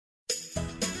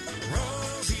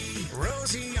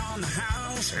Rosie on the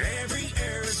house, every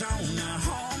Arizona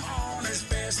homeowner's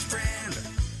best friend.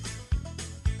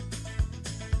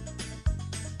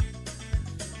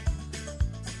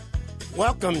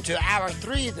 Welcome to Hour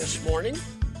 3 this morning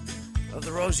of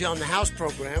the Rosie on the House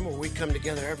program, where we come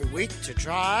together every week to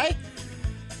try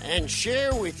and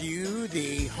share with you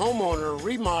the homeowner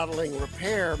remodeling,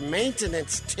 repair,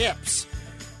 maintenance tips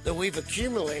that we've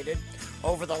accumulated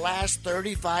over the last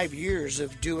 35 years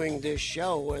of doing this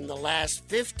show and the last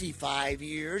 55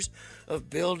 years of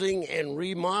building and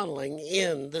remodeling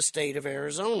in the state of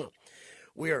Arizona.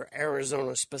 We are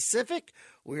Arizona specific.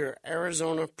 We are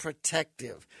Arizona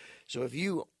protective. So if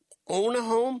you own a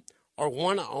home or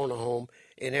want to own a home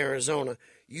in Arizona,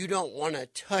 you don't want to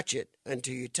touch it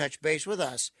until you touch base with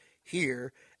us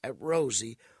here at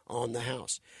Rosie on the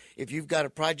House. If you've got a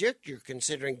project you're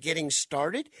considering getting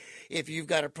started, if you've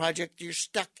got a project you're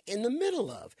stuck in the middle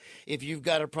of, if you've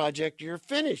got a project you're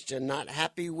finished and not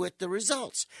happy with the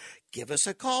results, give us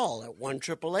a call at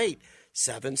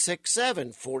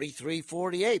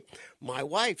 1-888-767-4348. My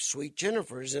wife, Sweet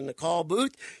Jennifer, is in the call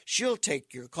booth. She'll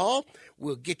take your call.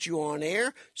 We'll get you on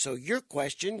air so your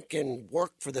question can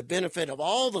work for the benefit of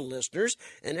all the listeners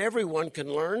and everyone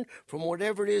can learn from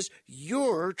whatever it is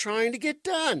you're trying to get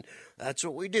done. That's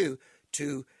what we do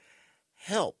to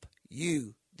help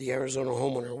you, the Arizona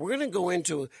homeowner. We're going to go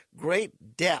into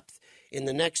great depth in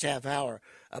the next half hour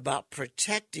about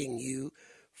protecting you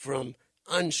from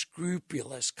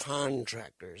unscrupulous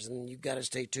contractors, and you've got to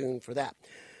stay tuned for that.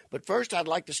 But first, I'd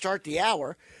like to start the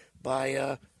hour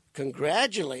by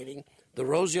congratulating the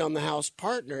Rosie on the House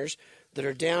partners that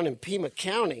are down in Pima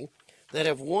County that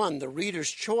have won the Reader's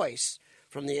Choice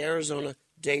from the Arizona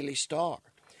Daily Star.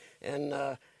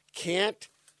 And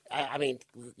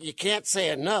you can't say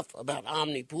enough about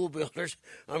Omni Pool Builders.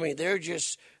 I mean, they're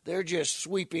just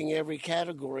sweeping every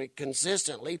category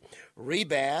consistently.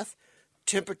 Rebath,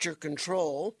 Temperature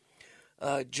Control,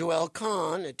 Joel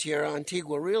Kahn at Tierra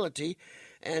Antigua Realty,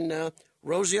 and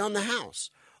Rosie on the House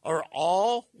are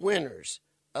all winners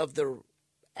of the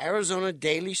Arizona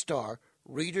Daily Star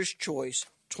Reader's Choice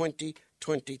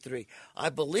 2023. I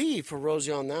believe for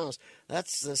Rosie on the House,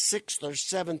 that's the 6th or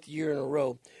 7th year in a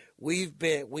row we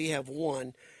have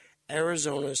won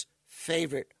Arizona's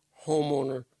favorite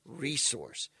homeowner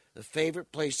resource, the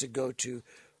favorite place to go to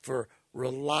for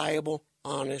reliable,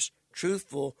 honest,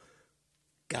 truthful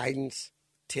guidance,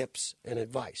 tips, and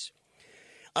advice.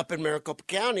 Up in Maricopa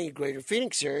County, Greater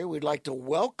Phoenix area, we'd like to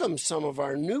welcome some of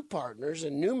our new partners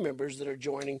and new members that are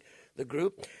joining the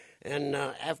group. And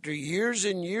after years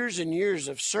and years and years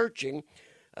of searching,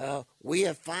 we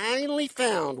have finally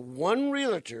found one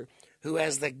realtor who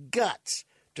has the guts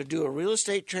to do a real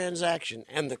estate transaction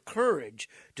and the courage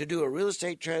to do a real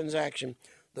estate transaction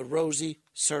the Rosie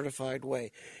certified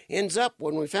way. Ends up,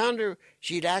 when we found her,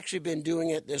 she'd actually been doing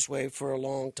it this way for a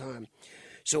long time.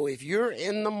 So if you're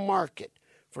in the market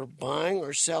for buying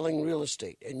or selling real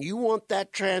estate and you want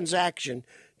that transaction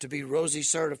to be Rosie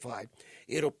certified,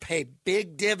 it'll pay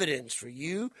big dividends for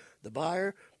you, the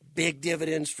buyer, big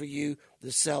dividends for you,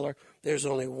 the seller. There's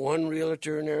only one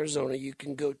realtor in Arizona you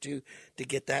can go to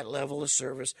get that level of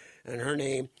service, and her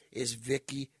name is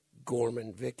Vicki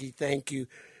Gorman. Vicki, thank you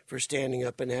for standing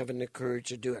up and having the courage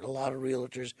to do it. A lot of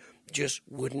realtors just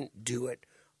wouldn't do it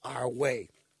our way.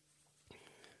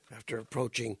 After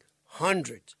approaching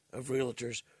hundreds of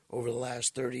realtors over the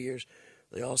last 30 years,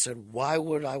 they all said, why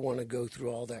would I want to go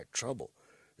through all that trouble?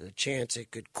 The chance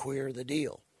it could queer the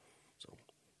deal. So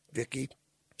Vicki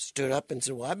stood up and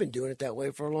said, well, I've been doing it that way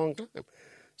for a long time.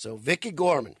 So Vicki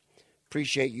Gorman,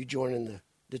 appreciate you joining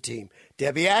the team.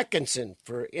 Debbie Atkinson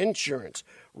for insurance.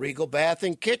 Regal Bath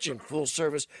and Kitchen,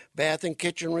 full-service bath and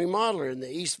kitchen remodeler in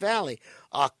the East Valley.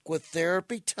 Aqua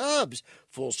Therapy Tubs,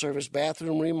 full-service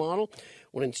bathroom remodel.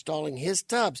 When installing his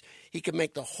tubs, he can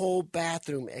make the whole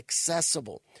bathroom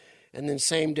accessible. And then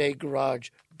same-day garage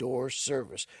door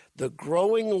service. The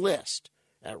growing list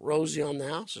at Rosie on the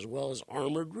House, as well as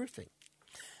Armored Roofing.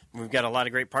 We've got a lot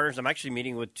of great partners. I'm actually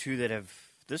meeting with two that have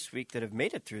this week that have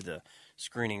made it through the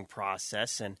screening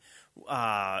process, and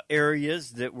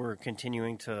areas that we're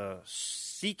continuing to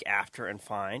seek after and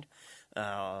find.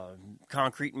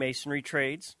 Concrete masonry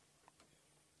trades,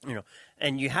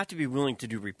 and you have to be willing to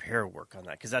do repair work on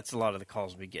that, because that's a lot of the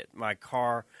calls we get. My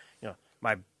car,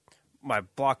 my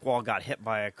block wall got hit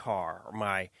by a car, or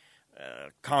my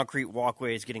concrete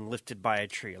walkway is getting lifted by a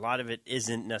tree. A lot of it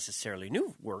isn't necessarily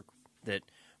new work that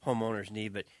homeowners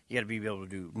need, but you got to be able to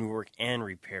do new work and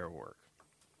repair work.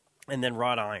 And then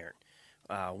wrought iron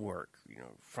work,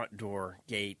 front door,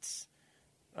 gates,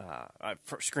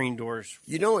 screen doors.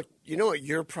 You know what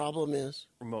your problem is?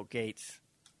 Remote gates.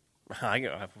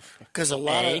 Because a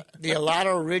lot of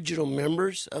original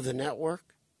members of the network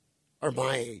are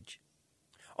my age.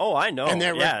 Oh, I know. And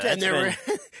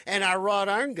and our wrought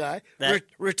iron guy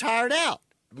retired out,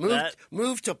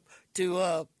 moved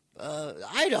to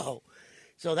Idaho.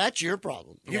 So that's your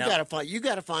problem. You got to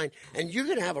find, and you're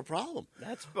going to have a problem.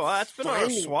 That's been our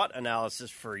SWOT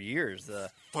analysis for years.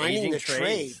 Finding the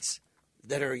trades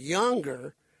that are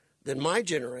younger than my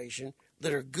generation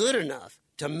that are good enough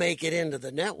to make it into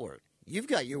the network. You've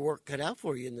got your work cut out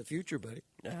for you in the future, buddy.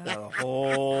 The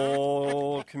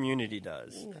whole community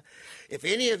does. If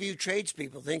any of you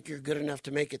tradespeople think you're good enough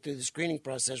to make it through the screening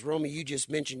process, Romy, you just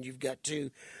mentioned you've got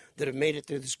 2 that have made it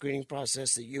through the screening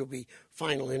process that you'll be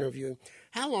final interviewing.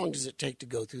 How long does it take to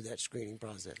go through that screening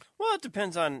process? Well, it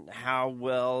depends on how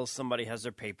well somebody has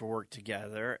their paperwork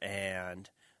together and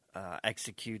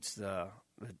executes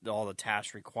all the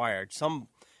tasks required. Some,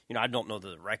 I don't know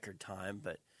the record time,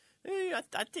 but I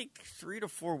think 3 to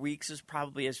 4 weeks is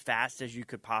probably as fast as you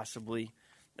could possibly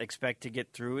expect to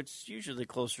get through. It's usually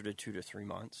closer to 2 to 3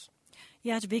 months.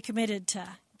 You have to be committed to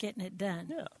getting it done.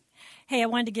 Yeah. Hey, I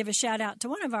wanted to give a shout out to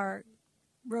one of our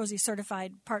Rosie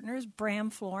certified partners,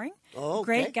 Bram Flooring. Oh, okay.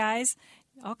 Great guys,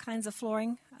 all kinds of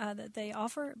flooring that they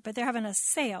offer, but they're having a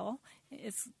sale.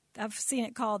 I've seen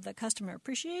it called the Customer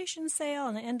Appreciation Sale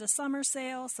and the End of Summer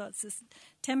Sale, so it's this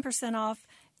 10% off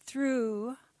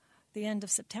through the end of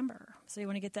September. So you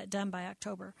want to get that done by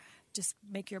October. Just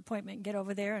make your appointment and get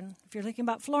over there. And if you're thinking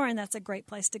about flooring, that's a great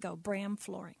place to go, Bram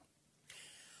Flooring.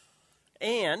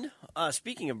 And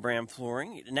speaking of Bram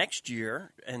Flooring, next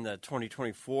year in the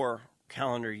 2024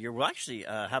 calendar year, we'll actually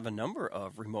have a number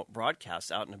of remote broadcasts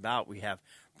out and about. We have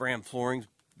Bram Flooring's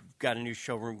got a new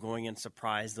showroom going in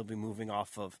Surprise. They'll be moving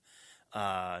off of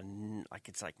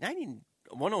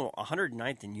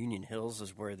 109th and Union Hills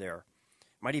is where they're.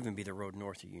 Might even be the road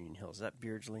north of Union Hills. Is that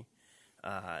Beardsley?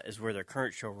 Is where their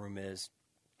current showroom is.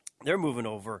 They're moving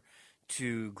over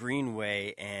to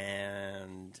Greenway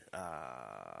and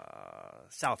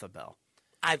south of Bell.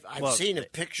 I've seen a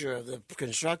picture of the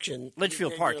construction.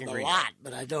 Litchfield Park and Greenway. Lot,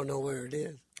 but I don't know where it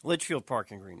is. Litchfield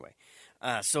Park and Greenway.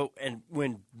 And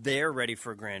when they're ready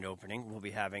for a grand opening, we'll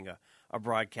be having a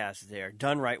broadcast there.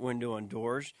 Done Right Window and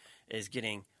Doors is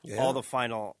getting all the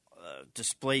final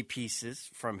display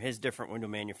pieces from his different window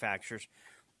manufacturers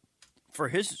for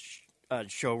his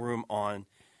showroom on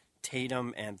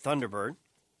Tatum and Thunderbird.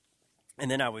 And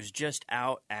then I was just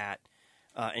out at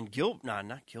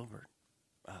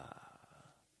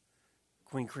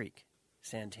Queen Creek,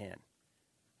 Santan,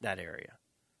 that area.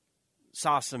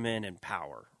 Sossaman and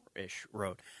Power-ish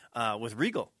Road with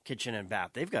Regal Kitchen and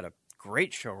Bath. They've got a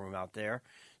great showroom out there.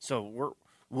 So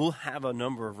we'll have a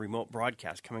number of remote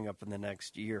broadcasts coming up in the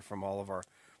next year from all of our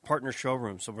partner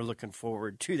showrooms. So we're looking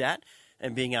forward to that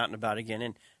and being out and about again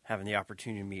and having the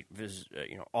opportunity to meet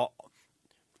all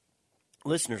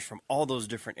listeners from all those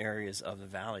different areas of the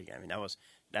valley. I mean,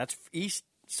 that's east,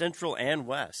 central, and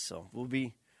west. So we'll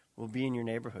be in your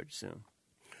neighborhood soon.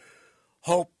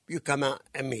 Hope you come out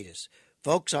and meet us.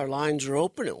 Folks, our lines are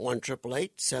open at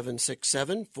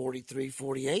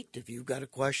 1-888-767-4348. If you've got a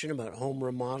question about home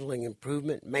remodeling,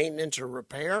 improvement, maintenance, or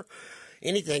repair,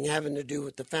 anything having to do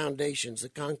with the foundations, the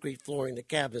concrete flooring, the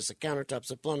cabinets, the countertops,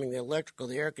 the plumbing, the electrical,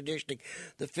 the air conditioning,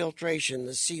 the filtration,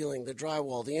 the ceiling, the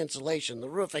drywall, the insulation, the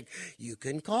roofing, you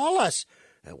can call us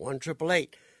at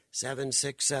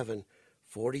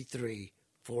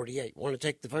 1-888-767-4348. Want to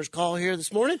take the first call here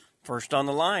this morning? First on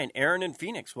the line, Aaron in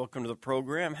Phoenix. Welcome to the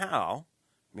program. How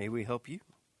may we help you?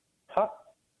 Hi.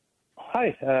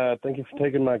 Thank you for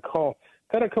taking my call.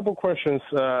 Got a couple questions.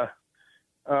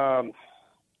 I'm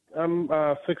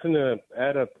fixing to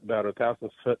add about 1,000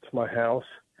 foot to my house.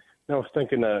 And I was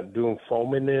thinking of doing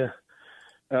foam in the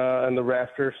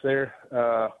rafters there.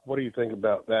 What do you think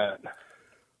about that?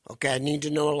 Okay, I need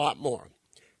to know a lot more.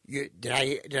 Did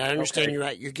I understand you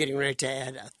right? You're getting ready to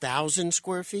add 1,000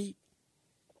 square feet?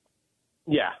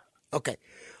 Yeah. Okay.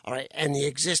 All right. And the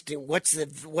existing, what's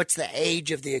the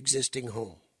age of the existing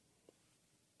home?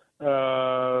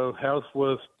 House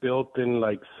was built in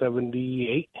like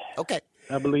 78. Okay.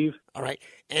 I believe. All right.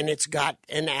 And it's got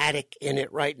an attic in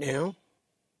it right now?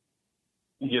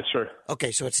 Yes, sir.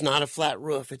 Okay, so it's not a flat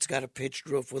roof. It's got a pitched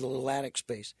roof with a little attic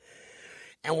space.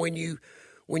 And when you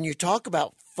talk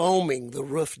about foaming the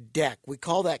roof deck, we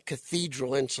call that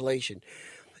cathedral insulation.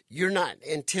 You're not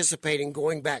anticipating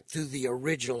going back through the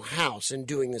original house and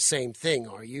doing the same thing,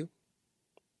 are you?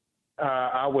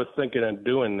 I was thinking of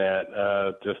doing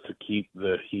that just to keep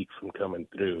the heat from coming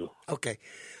through. Okay.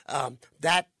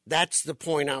 That's the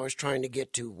point I was trying to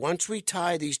get to. Once we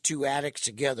tie these two attics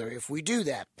together, if we do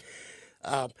that,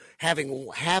 having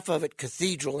half of it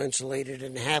cathedral insulated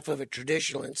and half of it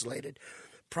traditional insulated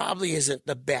probably isn't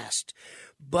the best.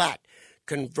 But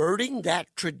converting that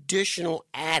traditional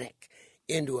attic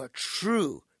into a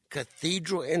true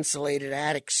cathedral insulated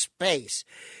attic space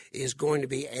is going to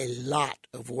be a lot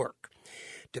of work.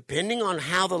 Depending on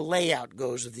how the layout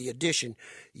goes of the addition,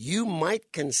 you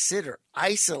might consider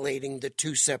isolating the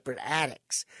two separate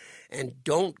attics, and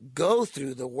don't go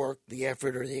through the work, the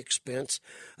effort, or the expense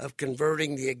of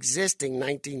converting the existing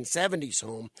 1970s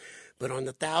home, but on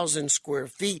the 1,000 square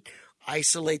feet,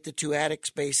 isolate the two attic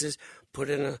spaces, put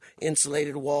in an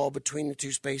insulated wall between the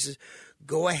two spaces,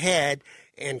 go ahead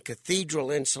and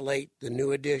cathedral insulate the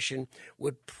new addition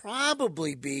would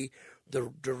probably be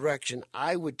the direction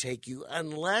I would take you,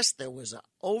 unless there was an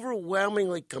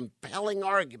overwhelmingly compelling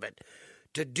argument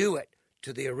to do it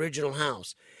to the original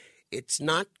house. It's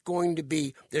not going to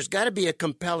be, there's got to be a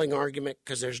compelling argument,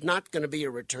 because there's not going to be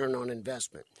a return on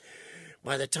investment.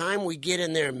 By the time we get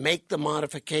in there and make the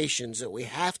modifications that we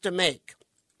have to make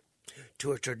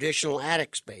to a traditional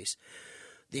attic space,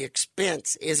 the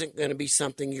expense isn't going to be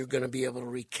something you're going to be able to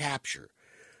recapture.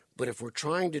 But if we're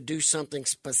trying to do something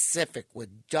specific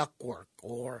with ductwork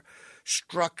or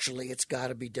structurally it's got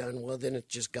to be done, well, then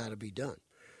it's just got to be done.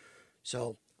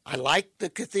 So I like the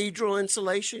cathedral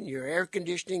insulation. Your air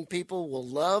conditioning people will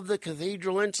love the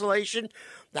cathedral insulation.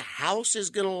 The house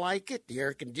is going to like it. The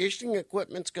air conditioning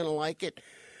equipment's going to like it.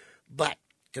 But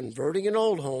converting an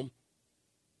old home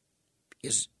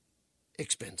is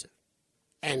expensive.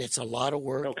 And it's a lot of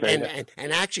work. Okay.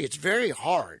 And actually, it's very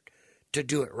hard to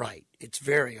do it right. It's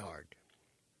very hard.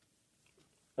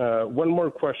 One more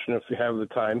question, if you have the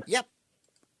time. Yep.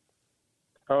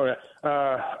 Oh, yeah.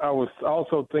 I was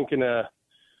also thinking,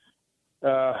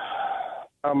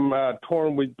 I'm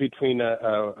torn between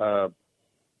a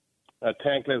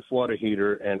tankless water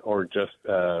heater or just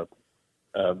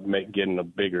getting a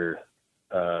bigger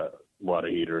water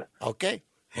heater. Okay.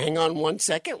 Hang on one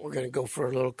second. We're going to go for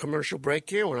a little commercial break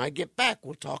here. When I get back,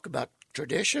 we'll talk about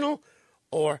traditional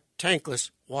or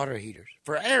tankless water heaters.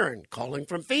 For Aaron, calling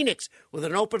from Phoenix, with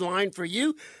an open line for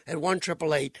you at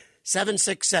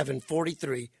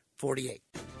 1-888-767-4348.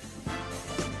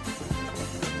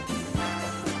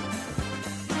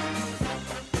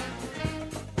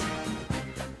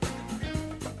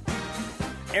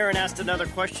 Aaron asked another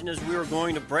question as we were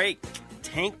going to break.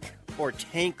 Tank or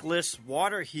tankless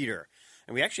water heater?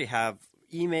 And we actually have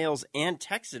emails and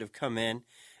texts that have come in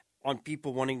on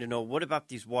people wanting to know, what about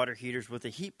these water heaters with a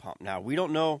heat pump? Now, we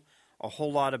don't know a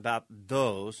whole lot about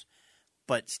those,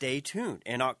 but stay tuned.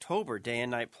 In October, Day and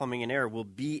Night Plumbing and Air will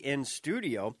be in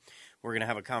studio. We're going to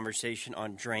have a conversation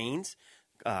on drains,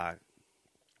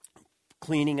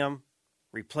 cleaning them,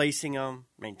 replacing them,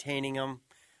 maintaining them,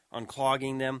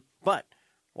 unclogging them. But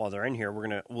while they're in here,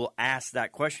 we'll ask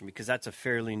that question, because that's a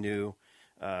fairly new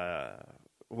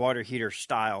water heater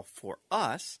style for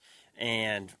us,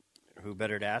 and who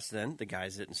better to ask than the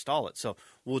guys that install it. So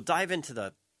we'll dive into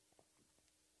the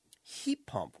heat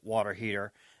pump water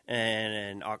heater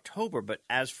in October. But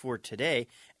as for today,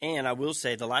 and I will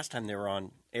say the last time they were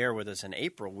on air with us in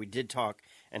April, we did talk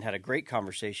and had a great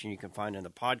conversation you can find in the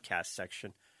podcast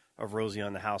section of Rosie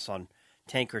on the House on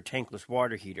tank or tankless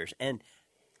water heaters. And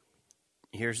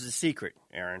here's the secret,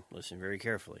 Aaron. Listen very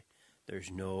carefully.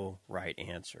 There's no right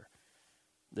answer.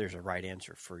 There's a right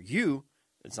answer for you.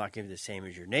 It's not going to be the same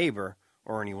as your neighbor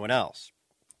or anyone else.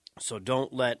 So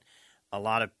don't let a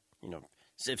lot of,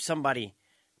 if somebody,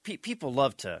 people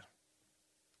love to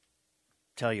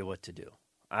tell you what to do.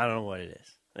 I don't know what it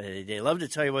is. They love to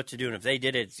tell you what to do, and if they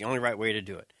did it, it's the only right way to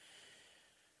do it.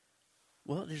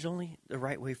 Well, there's only the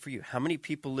right way for you. How many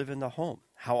people live in the home?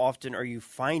 How often are you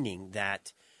finding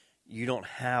that you don't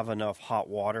have enough hot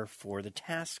water for the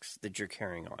tasks that you're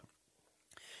carrying on?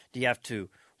 Do you have to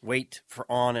wait for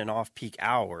on and off peak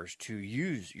hours to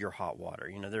use your hot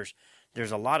water?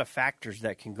 There's a lot of factors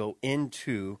that can go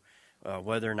into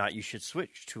whether or not you should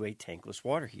switch to a tankless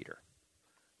water heater.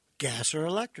 Gas or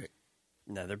electric?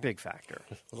 Another big factor.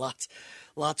 Lots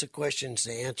of questions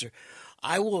to answer.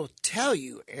 I will tell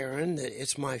you, Aaron, that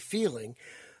it's my feeling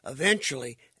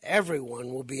eventually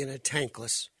everyone will be in a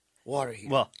tankless water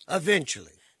heater. Well,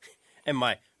 eventually. And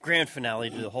my grand finale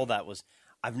to the whole that was,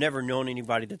 I've never known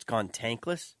anybody that's gone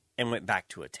tankless and went back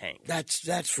to a tank.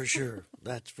 That's for sure.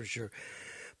 That's for sure.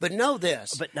 But know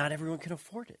this. But not everyone can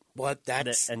afford it. What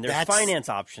And there's finance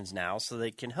options now, so they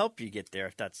can help you get there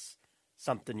if that's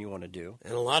something you want to do.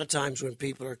 And a lot of times when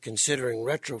people are considering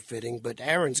retrofitting, but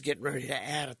Aaron's getting ready to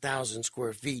add 1,000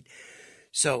 square feet.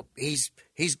 So he's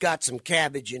got some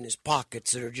cabbage in his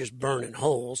pockets that are just burning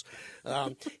holes.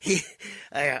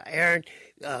 Aaron,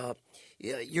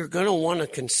 you're going to want to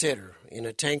consider in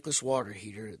a tankless water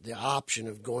heater the option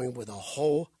of going with a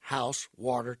whole house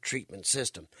water treatment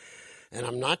system. And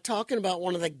I'm not talking about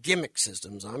one of the gimmick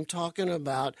systems. I'm talking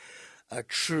about a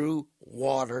true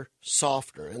water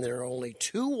softener. And there are only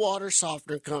 2 water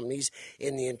softener companies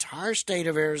in the entire state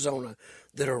of Arizona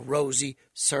that are ROSI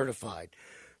certified.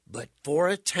 But for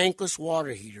a tankless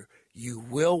water heater, you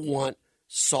will want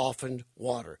softened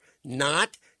water,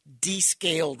 not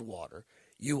descaled water.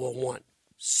 You will want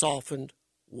softened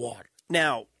water.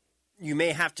 Now, you may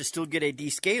have to still get a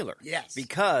descaler. Yes.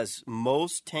 Because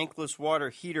most tankless water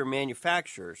heater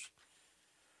manufacturers,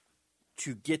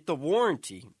 to get the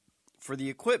warranty for the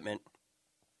equipment,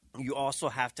 you also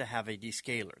have to have a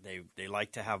descaler. They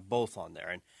like to have both on there.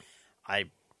 And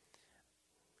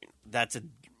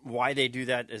why they do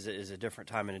that is a different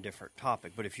time and a different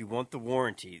topic. But if you want the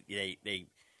warranty, they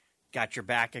got your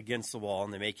back against the wall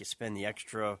and they make you spend the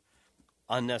extra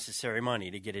unnecessary money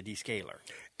to get a descaler.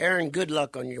 Aaron, good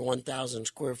luck on your 1,000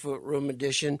 square foot room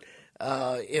addition.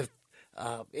 If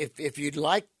you'd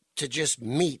like to just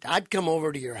meet, I'd come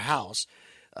over to your house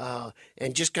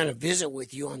and just kind of visit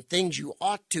with you on things you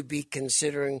ought to be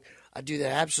considering. I do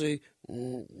that absolutely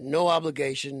no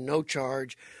obligation, no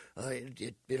charge.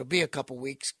 It'll be a couple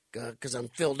weeks because I'm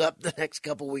filled up the next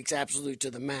couple weeks, absolute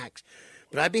to the max.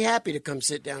 But I'd be happy to come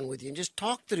sit down with you and just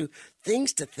talk through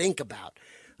things to think about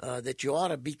that you ought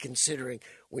to be considering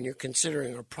when you're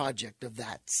considering a project of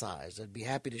that size. I'd be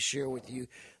happy to share with you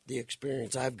the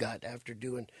experience I've got after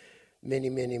doing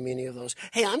many of those.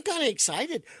 Hey, I'm kind of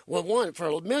excited. Well, one, for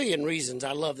a million reasons,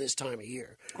 I love this time of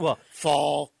year. Well,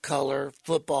 fall, color,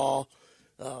 football,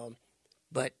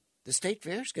 but the state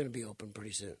fair is going to be open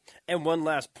pretty soon. And one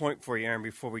last point for you, Aaron,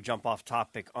 before we jump off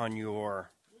topic on your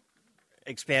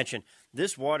expansion.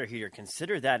 This water heater,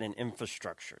 consider that an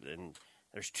infrastructure. And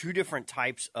there's 2 different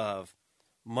types of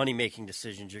money-making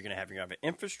decisions you're going to have. You're going to have an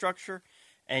infrastructure,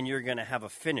 and you're going to have a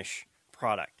finish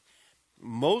product.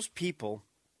 Most people,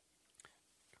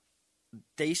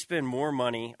 they spend more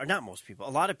money, or not most people,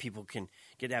 a lot of people can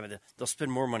get out of it. They'll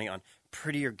spend more money on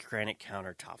prettier granite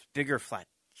countertops, bigger flat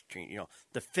screen,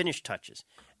 the finish touches,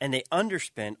 and they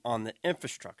underspend on the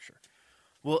infrastructure.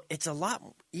 Well, it's a lot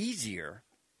easier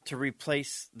to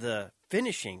replace the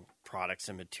finishing products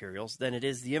and materials than it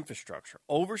is the infrastructure.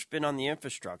 Overspend on the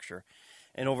infrastructure,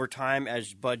 and over time,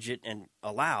 as budget and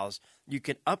allows, you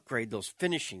can upgrade those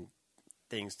finishing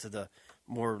things to the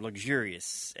more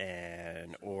luxurious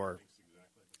or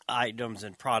items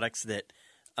and products that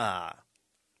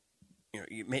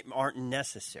aren't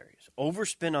necessary. So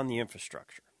overspend on the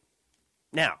infrastructure.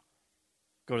 Now,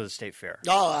 go to the state fair.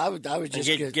 Oh, I was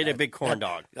just get a big corn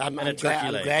dog. I'm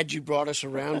glad you brought us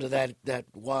around to that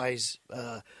wise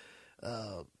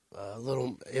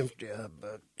little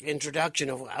introduction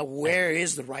of where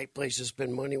is the right place to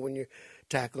spend money when you're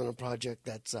tackling a project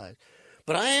that size.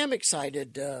 But I am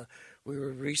excited. We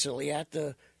were recently at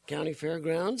the county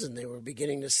fairgrounds, and they were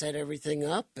beginning to set everything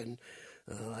up. And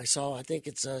I think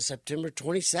it's September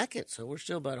 22nd, so we're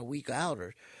still about a week out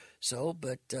or so.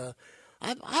 But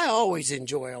I always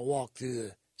enjoy a walk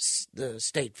through the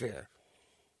state fair.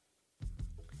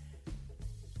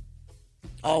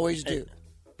 Always do.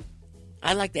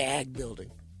 I like the ag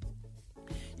building.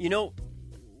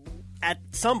 At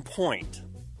some point,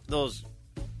 those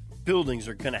buildings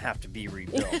are going to have to be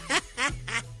rebuilt.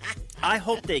 I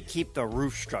hope they keep the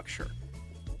roof structure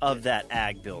of that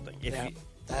ag building,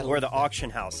 where the auction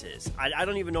house is. I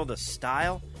don't even know the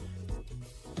style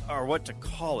or what to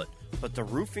call it, but the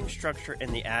roofing structure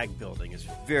in the ag building is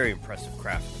very impressive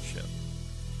craftsmanship.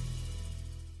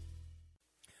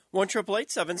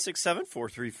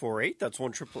 1-888-767-4348. That's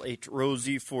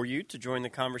 1-888-ROSIE for you to join the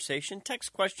conversation.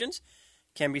 Text questions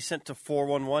can be sent to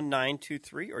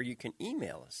 411-923, or you can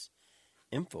email us,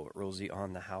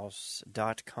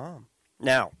 info@rosieonthehouse.com.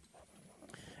 Now,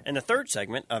 in the third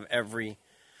segment of every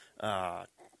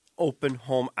open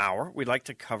home hour, we'd like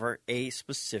to cover a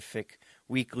specific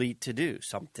weekly to-do,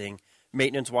 something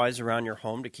maintenance-wise around your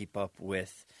home to keep up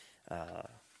with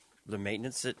the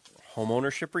maintenance that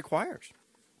homeownership requires.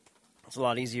 It's a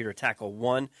lot easier to tackle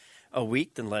one a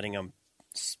week than letting them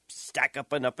stack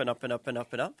up and up and up and up and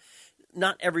up and up.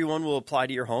 Not everyone will apply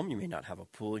to your home. You may not have a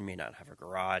pool. You may not have a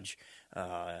garage.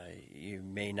 You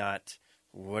may not,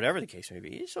 whatever the case may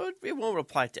be. So it won't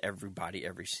apply to everybody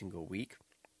every single week.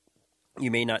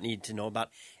 You may not need to know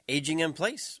about aging in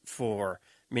place for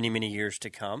many years to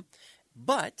come.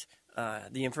 But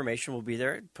the information will be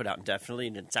there, put out indefinitely,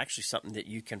 and it's actually something that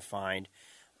you can find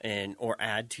or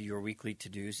add to your weekly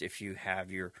to-dos if you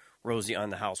have your Rosie on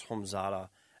the House HomeZada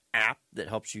app that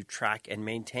helps you track and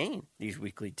maintain these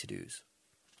weekly to-dos.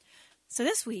 So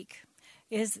this week,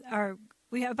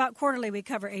 we have about quarterly we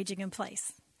cover aging in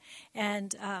place.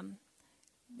 And,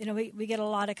 we get a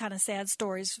lot of kind of sad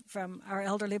stories from our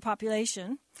elderly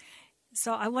population.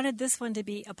 So I wanted this one to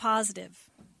be a positive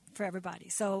for everybody.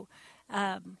 So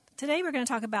today we're going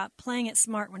to talk about playing it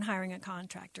smart when hiring a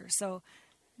contractor. So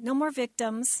no more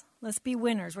victims. Let's be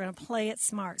winners. We're going to play it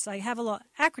smart. So I have a little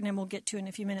acronym we'll get to in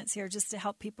a few minutes here just to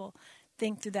help people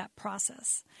think through that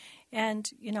process. And,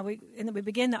 we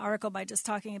begin the article by just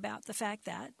talking about the fact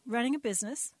that running a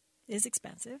business is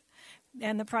expensive,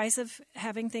 and the price of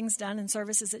having things done and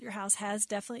services at your house has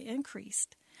definitely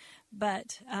increased.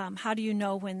 But how do you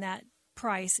know when that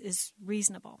price is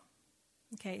reasonable?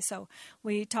 Okay, so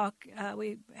we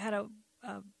had a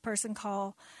person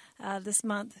call this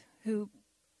month who,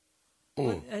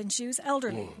 and she was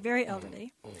elderly, very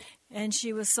elderly, and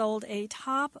she was sold a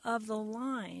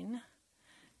top-of-the-line,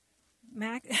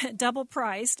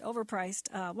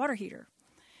 overpriced water heater.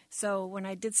 So when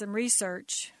I did some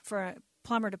research for a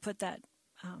plumber to put that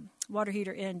water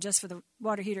heater in, just for the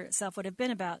water heater itself, would have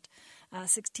been about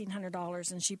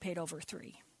 $1,600, and she paid over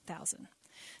 $3,000.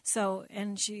 So,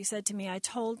 and she said to me, I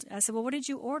said, well, what did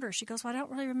you order? She goes, well, I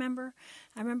don't really remember.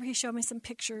 I remember he showed me some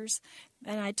pictures,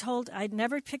 and I'd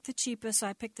never picked the cheapest, so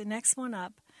I picked the next one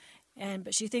up,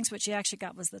 but she thinks what she actually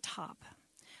got was the top.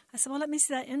 I said, well, let me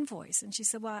see that invoice. And she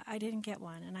said, well, I didn't get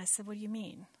one. And I said, what do you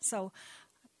mean? So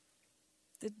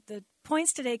the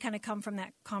points today kind of come from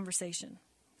that conversation.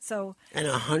 So, and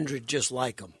 100 just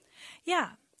like them. Yeah.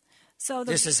 So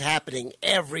this is happening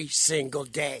every single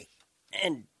day.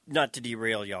 And not to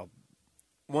derail y'all,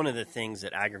 one of the things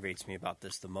that aggravates me about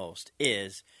this the most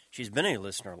is she's been a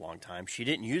listener a long time. She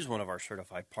didn't use one of our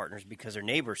certified partners because her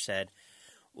neighbor said,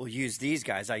 well, use these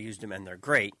guys. I used them, and they're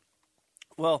great.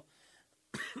 Well,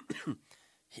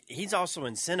 he's also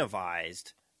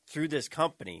incentivized through this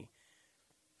company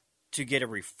to get a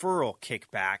referral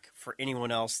kickback for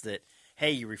anyone else that,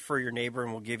 hey, you refer your neighbor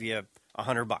and we'll give you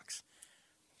 $100.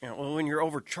 Well, when you're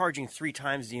overcharging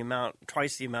twice the amount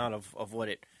of what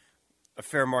a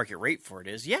fair market rate for it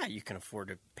is, yeah, you can afford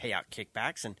to pay out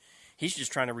kickbacks, and he's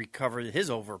just trying to recover his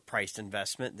overpriced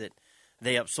investment that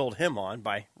they upsold him on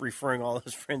by referring all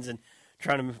his friends and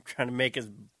trying to make us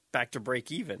back to break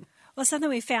even. Well, something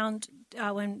we found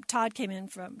when Todd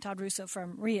Russo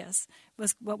from RIAS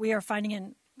was what we are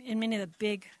finding in many of the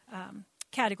big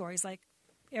categories like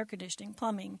air conditioning,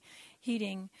 plumbing,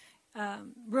 heating,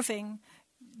 roofing,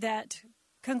 that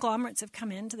conglomerates have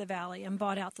come into the valley and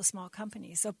bought out the small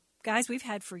companies. So guys we've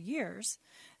had for years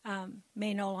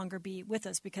may no longer be with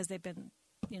us because they've been,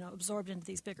 absorbed into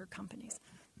these bigger companies.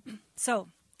 So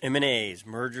M&As,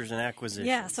 mergers and acquisitions.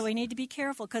 Yeah, so we need to be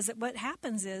careful because what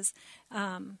happens is,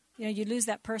 you lose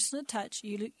that personal touch,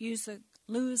 you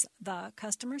lose the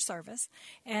customer service,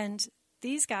 and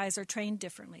these guys are trained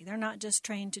differently. They're not just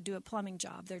trained to do a plumbing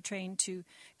job. They're trained to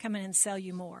come in and sell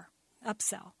you more,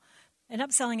 upsell. And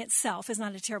upselling itself is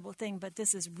not a terrible thing, but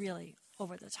this is really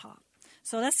over the top.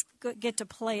 So let's get to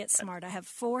play it smart. I have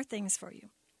 4 things for you.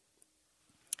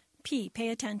 P, pay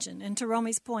attention. And to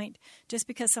Romy's point, just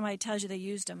because somebody tells you they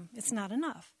used them, it's not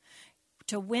enough.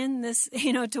 To win this,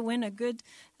 to win a good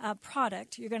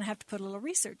product, you're going to have to put a little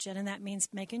research in, and that means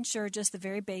making sure just the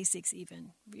very basics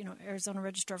even, Arizona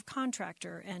Register of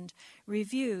Contractor and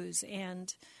reviews,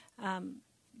 and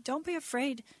don't be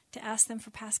afraid to ask them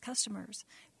for past customers.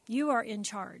 You are in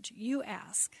charge. You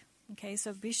ask. Okay,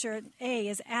 so be sure. A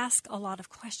is ask a lot of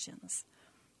questions.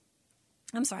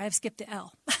 I'm sorry, I've skipped to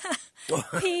L.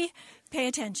 P, pay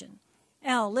attention.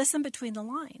 L, listen between the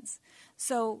lines.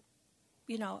 So,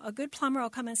 a good plumber will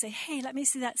come in and say, hey, let me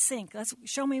see that sink.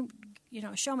 Show me.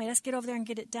 Let's get over there and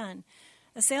get it done.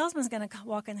 A salesman's going to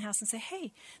walk in the house and say,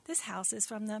 hey, this house is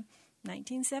from the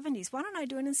 1970s. Why don't I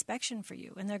do an inspection for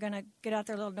you? And they're going to get out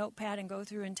their little notepad and go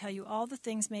through and tell you all the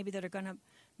things maybe that are going to,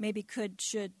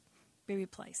 should be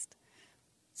replaced.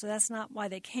 So that's not why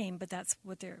they came, but that's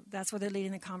where they're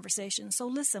leading the conversation. So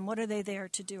listen, what are they there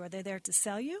to do? Are they there to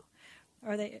sell you?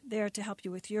 Or are they there to help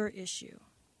you with your issue?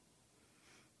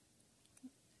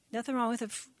 Nothing wrong with a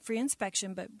free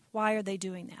inspection, but why are they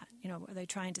doing that? Are they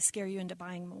trying to scare you into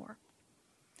buying more?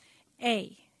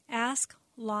 A, ask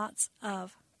lots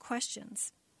of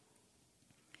questions.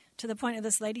 To the point of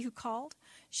this lady who called,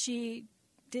 she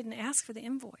didn't ask for the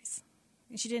invoice.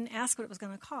 She didn't ask what it was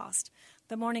going to cost.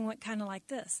 The morning went kind of like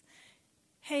this.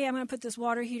 Hey, I'm going to put this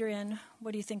water heater in.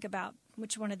 What do you think about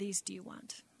which one of these do you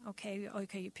want? Okay,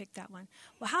 you picked that one.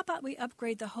 Well, how about we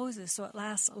upgrade the hoses so it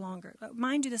lasts longer?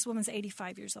 Mind you, this woman's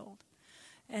 85 years old.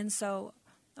 And so,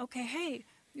 okay, hey,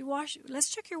 let's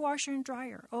check your washer and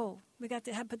dryer. Oh, we got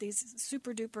to put these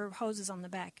super duper hoses on the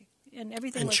back. and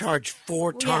everything And was, charge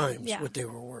four times yeah. what they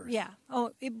were worth. Yeah.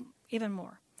 Oh, even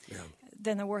more Yeah.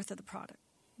 than the worth of the product.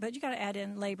 But you got to add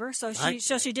in labor. So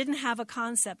she didn't have a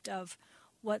concept of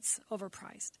what's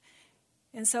overpriced.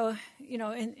 And so,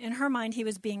 in her mind, he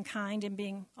was being kind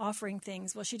and offering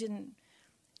things. Well, she didn't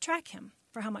track him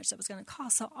for how much that was going to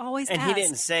cost. So always And ask. he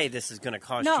didn't say this is going to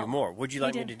cost No, you more. Would you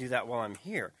like he me to didn't. do that while I'm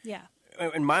here? Yeah.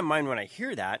 In my mind, when I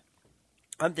hear that,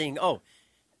 I'm thinking, oh,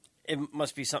 it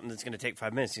must be something that's going to take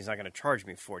 5 minutes. He's not going to charge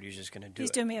me for it. He's just going to do it.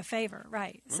 He's doing me a favor,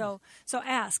 right? So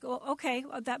ask. Well, okay,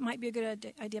 that might be a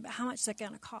good idea, but how much is that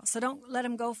going to cost? So don't let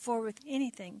him go forward with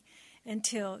anything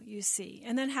until you see,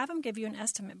 and then have them give you an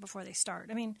estimate before they start.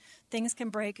 I mean, things can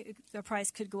break, the price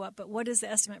could go up, but what is the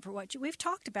estimate for what we've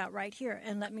talked about right here?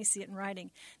 And let me see it in writing.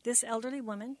 This elderly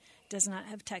woman does not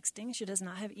have texting. She does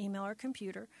not have email or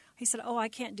computer. He said, "Oh, I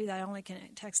can't do that. I only can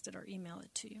text it or email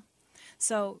it to you."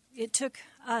 So it took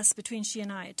us, between she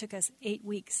and I, it took us 8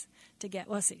 weeks to get,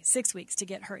 6 weeks to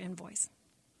get her invoice.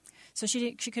 So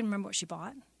she couldn't remember what she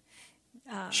bought.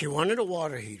 She wanted a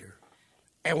water heater.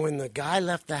 And when the guy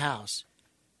left the house,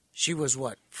 she was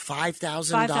what,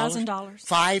 $5,000? $5,000.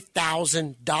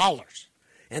 $5,000.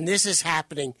 And this is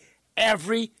happening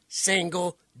every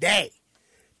single day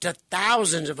to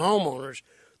thousands of homeowners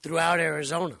throughout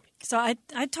Arizona. So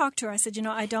I talked to her. I said,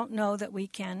 I don't know that we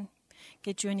can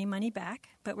get you any money back,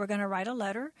 but we're going to write a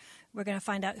letter. We're going to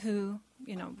find out who,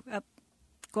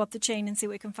 go up the chain and see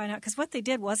what we can find out. Because what they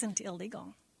did wasn't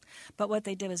illegal, but what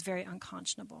they did was very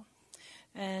unconscionable.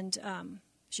 And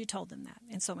she told them that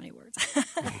in so many words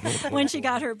when she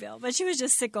got her bill. But she was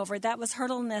just sick over it. That was her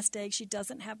little nest egg. She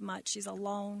doesn't have much. She's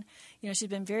alone. She's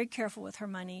been very careful with her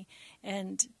money.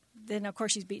 And then, of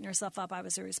course, she's beating herself up. I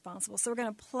was irresponsible. So we're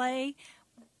going to play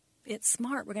it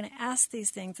smart. We're going to ask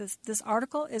these things. This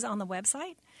article is on the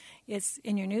website. It's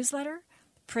in your newsletter.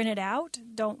 Print it out.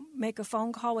 Don't make a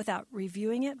phone call without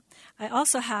reviewing it. I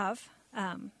also have,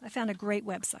 I found a great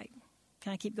website.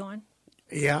 Can I keep going?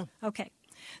 Yeah. Okay.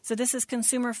 So this is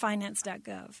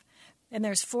consumerfinance.gov. And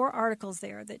there's 4 articles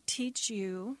there that teach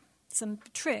you some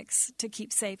tricks to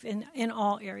keep safe in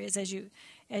all areas as you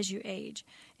age.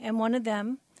 And one of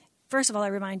them, first of all, I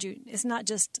remind you, it's not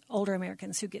just older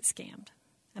Americans who get scammed.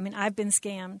 I mean, I've been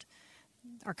scammed.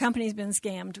 Our company's been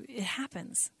scammed. It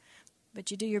happens.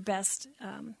 But you do your best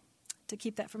to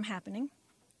keep that from happening.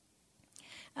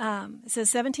 It says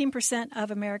 17%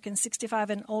 of Americans 65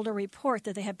 and older report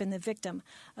that they have been the victim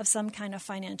of some kind of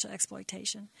financial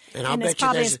exploitation. And I'll bet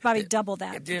it's probably double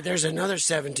that. There's another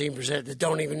 17% that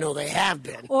don't even know they have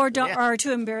been. Or are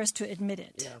too embarrassed to admit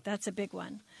it. Yeah. That's a big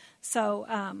one. So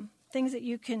things that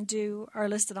you can do are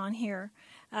listed on here.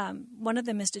 One of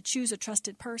them is to choose a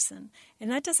trusted person. And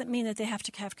that doesn't mean that they have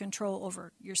to have control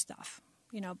over your stuff,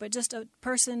 but just a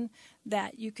person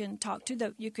that you can talk to,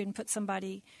 that you can put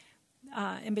somebody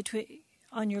in between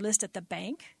on your list at the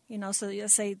bank. So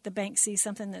let's say the bank sees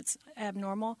something that's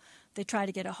abnormal. They try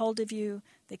to get a hold of you.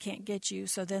 They can't get you.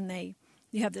 So then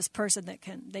you have this person that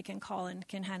they can call and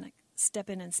can kind of step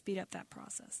in and speed up that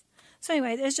process. So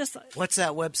anyway, it's just... What's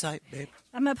that website, babe?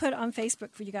 I'm going to put it on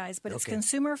Facebook for you guys, but it's Okay.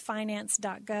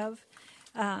 consumerfinance.gov.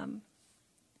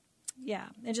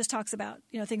 It just talks about,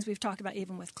 things we've talked about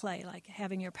even with Clay, like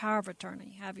having your power of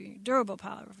attorney, having your durable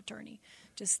power of attorney,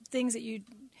 just things that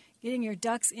getting your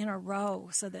ducks in a row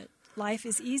so that life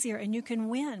is easier and you can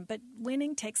win. But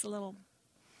winning takes a little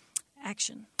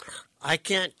action. I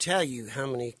can't tell you how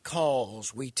many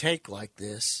calls we take like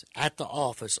this at the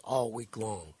office all week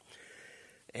long.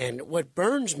 And what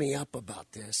burns me up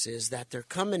about this is that they're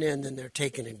coming in and they're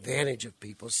taking advantage of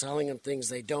people, selling them things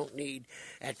they don't need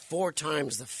at 4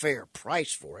 times the fair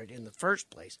price for it in the first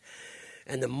place.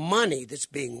 And the money that's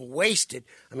being wasted,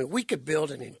 I mean, we could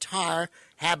build an entire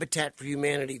Habitat for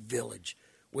Humanity village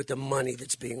with the money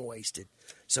that's being wasted.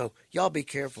 So y'all be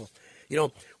careful.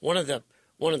 One of the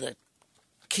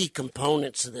key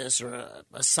components of this, or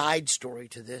a side story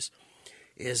to this,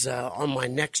 is on my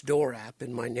Nextdoor app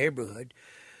in my neighborhood.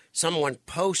 Someone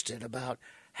posted about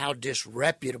how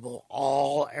disreputable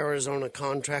all Arizona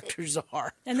contractors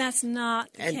are. And that's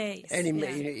not the case. And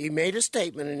he made a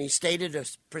statement, and he stated a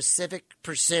specific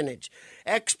percentage.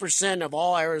 X% of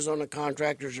all Arizona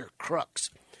contractors are crooks.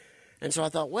 And so I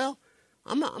thought, well,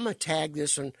 I'm going to tag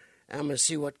this one, and I'm going to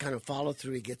see what kind of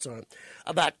follow-through he gets on it.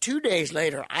 About 2 days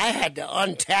later, I had to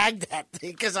untag that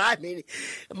thing because,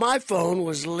 my phone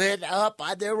was lit up.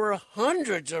 There were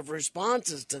hundreds of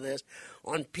responses to this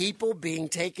on people being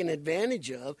taken advantage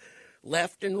of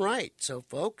left and right. So,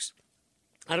 folks,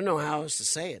 I don't know how else to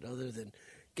say it other than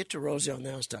get to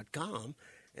rosieonthehouse.com,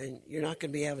 and you're not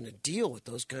going to be having to deal with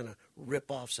those kind of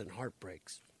rip-offs and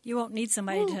heartbreaks. You won't need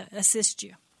somebody to assist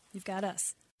you. You've got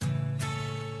us.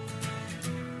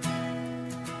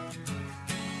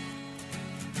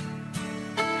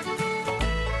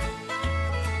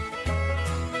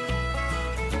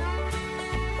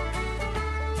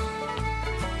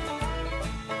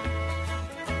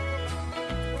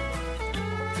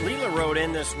 Leela wrote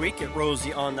in this week at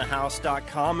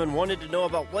rosieonthehouse.com and wanted to know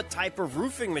about what type of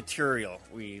roofing material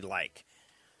we like.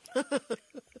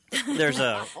 There's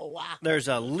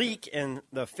a leak in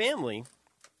the family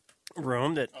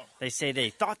room that they say they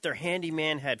thought their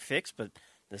handyman had fixed, but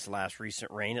this last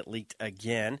recent rain it leaked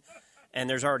again, and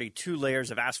there's already 2 layers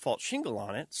of asphalt shingle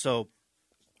on it, so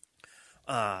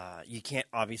you can't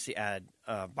obviously add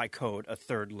by code a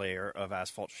 3rd layer of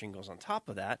asphalt shingles on top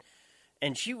of that.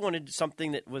 And she wanted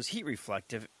something that was heat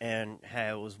reflective and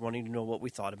was wanting to know what we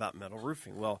thought about metal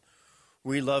roofing. Well,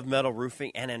 we love metal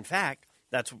roofing, and in fact,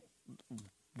 that's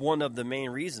one of the main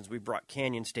reasons we brought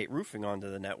Canyon State Roofing onto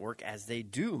the network, as they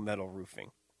do metal roofing.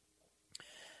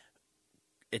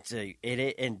 It's a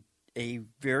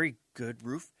very good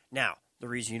roof. Now, the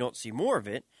reason you don't see more of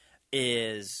it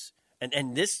is,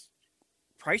 and this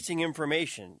pricing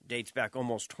information dates back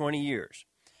almost 20 years.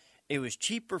 It was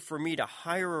cheaper for me to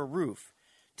hire a roof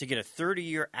to get a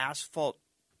 30-year asphalt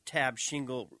tab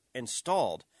shingle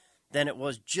installed than it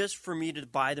was just for me to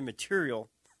buy the material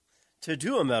to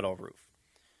do a metal roof.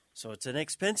 So it's an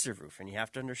expensive roof, and you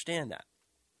have to understand that.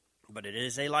 But it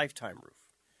is a lifetime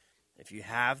roof. If you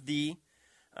have the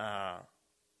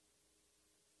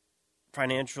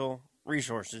financial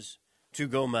resources to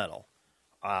go metal,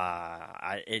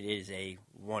 it is a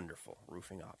wonderful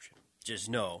roofing option. Just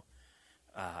know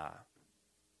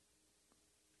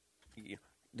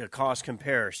the cost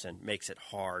comparison makes it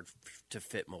hard to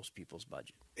fit most people's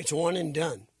budget. It's one and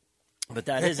done. But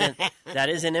that is an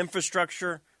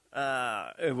infrastructure.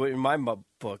 In my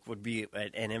book, would be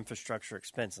an infrastructure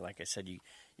expense. And like I said,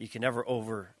 you can never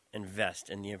over invest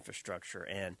in the infrastructure,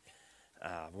 and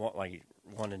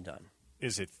one and done.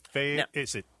 Is it fair? Now,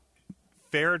 is it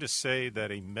fair to say that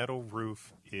a metal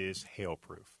roof is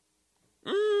hail-proof?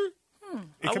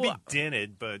 It could be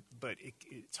dented, but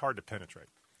it's hard to penetrate.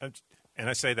 And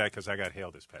I say that because I got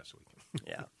hail this past week.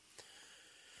 Yeah.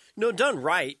 No, done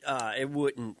right,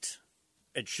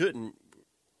 it shouldn't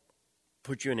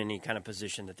put you in any kind of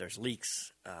position that there's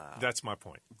leaks. That's my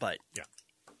point. But yeah,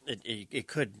 it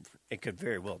could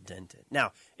very well dent it.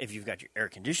 Now, if you've got your air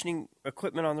conditioning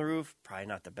equipment on the roof, probably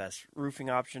not the best roofing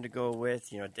option to go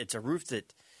with. You know, it's a roof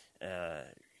that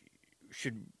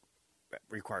should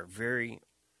require very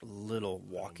little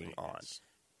walking on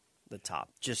the top,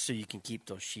 just so you can keep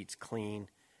those sheets clean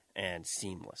and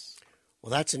seamless.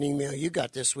 Well, that's an email you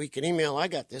got this week. An email I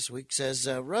got this week says,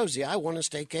 Rosie, I want a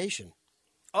staycation.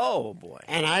 Oh, boy.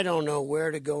 And I don't know where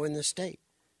to go in the state.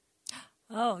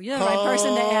 Oh, you're the right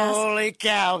person to ask. Holy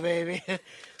cow, baby.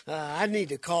 I need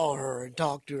to call her and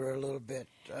talk to her a little bit.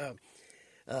 The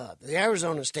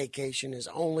Arizona Staycation is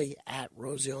only at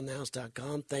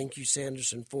rosieonthehouse.com. Thank you,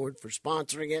 Sanderson Ford, for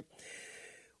sponsoring it.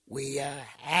 We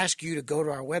ask you to go to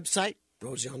our website,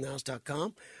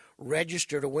 rosieonthehouse.com,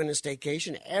 register to win a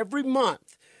staycation. Every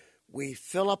month, we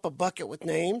fill up a bucket with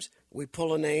names, we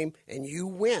pull a name, and you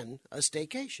win a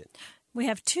staycation. We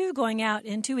have 2 going out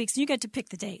in 2 weeks. You get to pick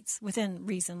the dates within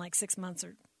reason, like 6 months,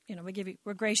 or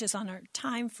we're gracious on our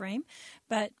time frame.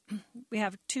 But we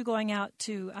have 2 going out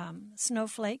to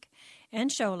Snowflake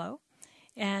and Sholo.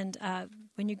 And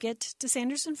when you get to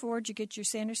Sanderson Ford, you get your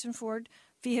Sanderson Ford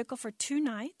vehicle for 2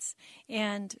 nights,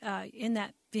 and in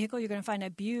that vehicle you're going to find a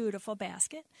beautiful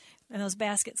basket, and those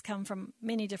baskets come from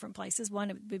many different places. One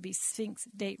would be Sphinx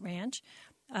Date Ranch,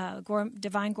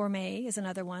 Divine Gourmet is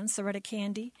another one, Soretta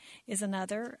Candy is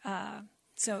another.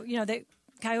 So the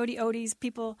Coyote Odie's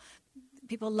people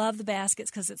love the baskets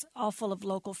because it's all full of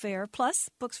local fare, plus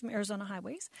books from Arizona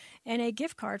Highways, and a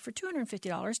gift card for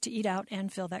 $250 to eat out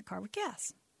and fill that car with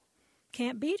gas.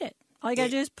 Can't beat it. All you got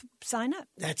to do is sign up.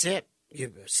 That's it.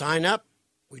 You sign up,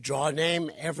 we draw a name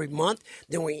every month,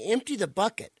 then we empty the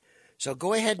bucket. So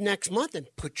go ahead next month and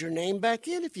put your name back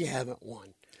in if you haven't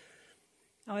won.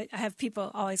 I have people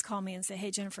always call me and say,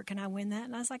 hey, Jennifer, can I win that?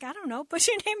 And I was like, I don't know. Put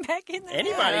your name back in there.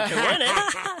 Anybody can win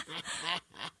it.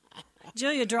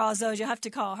 Julia draws those. You'll have to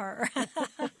call her.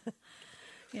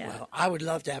 Yeah. Well, I would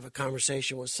love to have a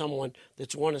conversation with someone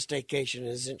that's won a staycation and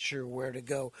isn't sure where to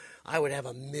go. I would have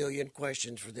a million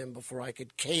questions for them before I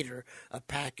could cater a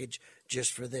package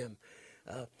just for them.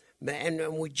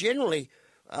 And we generally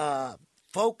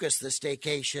focus the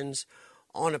staycations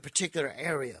on a particular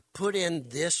area. Put in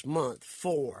this month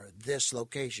for this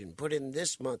location. Put in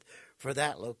this month for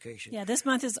that location. Yeah, this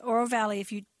month is Oro Valley. It's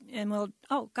the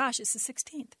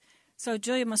 16th. So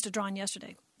Julia must have drawn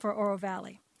yesterday for Oro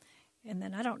Valley. And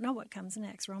then I don't know what comes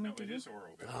next. Roman, it is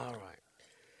Oro Valley. All right.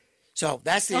 So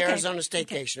that's the Arizona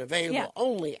Staycation, available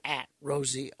only at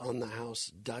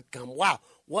rosieonthehouse.com. Wow,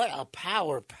 what a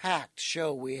power-packed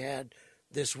show we had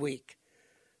this week.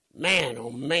 Man,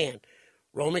 oh man.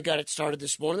 Romy got it started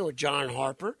this morning with John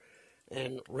Harper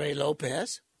and Ray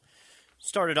Lopez.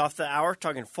 Started off the hour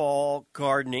talking fall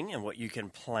gardening and what you can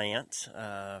plant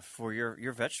for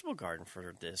your vegetable garden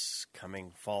for this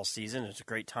coming fall season. It's a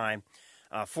great time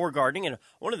for gardening. And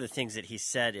one of the things that he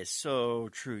said is so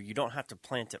true. You don't have to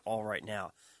plant it all right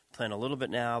now. Plant a little bit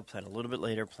now, plant a little bit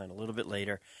later, plant a little bit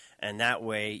later. And that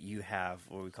way you have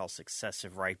what we call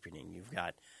successive ripening. You've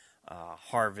got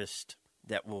harvest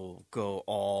that will go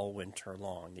all winter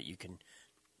long that you can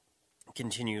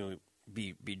continue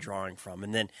be drawing from.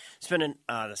 And then spending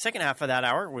the second half of that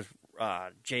hour with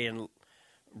Jay and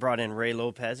brought in Ray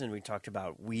Lopez, and we talked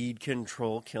about weed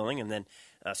control killing, and then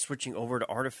switching over to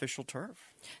artificial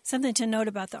turf. Something to note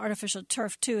about the artificial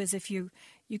turf, too, is if you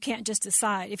can't just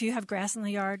decide. If you have grass in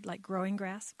the yard, like growing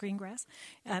grass, green grass,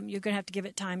 you're going to have to give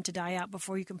it time to die out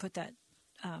before you can put that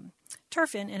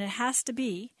turf in, and it has to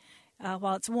be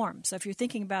while it's warm. So if you're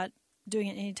thinking about doing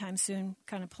it anytime soon,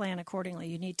 kind of plan accordingly.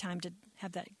 You need time to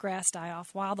have that grass die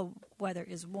off while the weather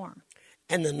is warm.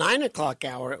 And the 9 o'clock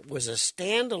hour was a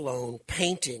standalone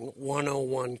painting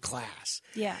 101 class.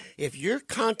 Yeah. If you're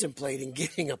contemplating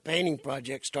getting a painting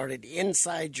project started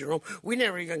inside your home, we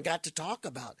never even got to talk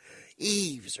about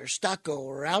eaves or stucco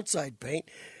or outside paint.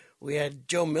 We had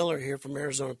Joe Miller here from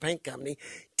Arizona Paint Company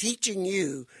teaching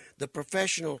you the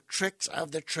professional tricks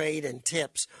of the trade and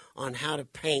tips on how to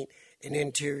paint an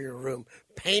interior room.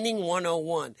 Painting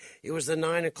 101. It was the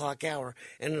 9 o'clock hour,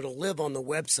 and it'll live on the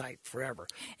website forever.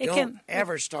 Don't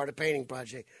ever start a painting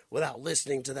project without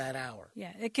listening to that hour.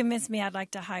 Yeah, it convinced me I'd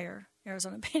like to hire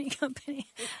Arizona Painting Company.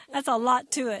 That's a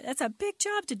lot to it. That's a big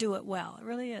job to do it well. It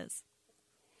really is.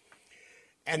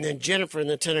 And then Jennifer in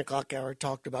the 10 o'clock hour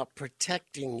talked about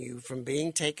protecting you from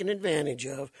being taken advantage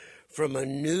of from a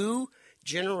new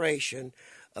generation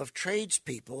of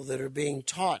tradespeople that are being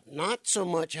taught not so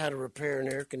much how to repair an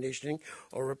air conditioning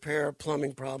or repair a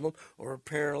plumbing problem or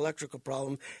repair an electrical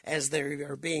problem as they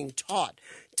are being taught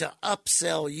to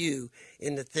upsell you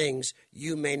into things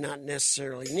you may not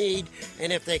necessarily need.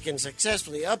 And if they can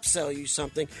successfully upsell you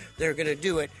something, they're going to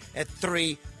do it at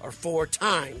 3 or 4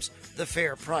 times the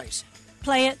fair price.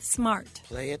 Play it smart.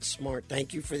 Play it smart.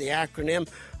 Thank you for the acronym.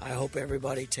 I hope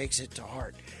everybody takes it to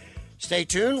heart. Stay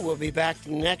tuned. We'll be back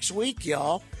next week,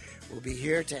 y'all. We'll be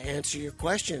here to answer your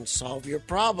questions, solve your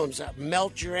problems,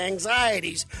 melt your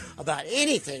anxieties about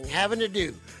anything having to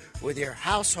do with your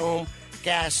house, home,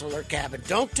 castle, or cabin.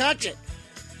 Don't touch it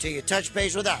till you touch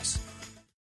base with us.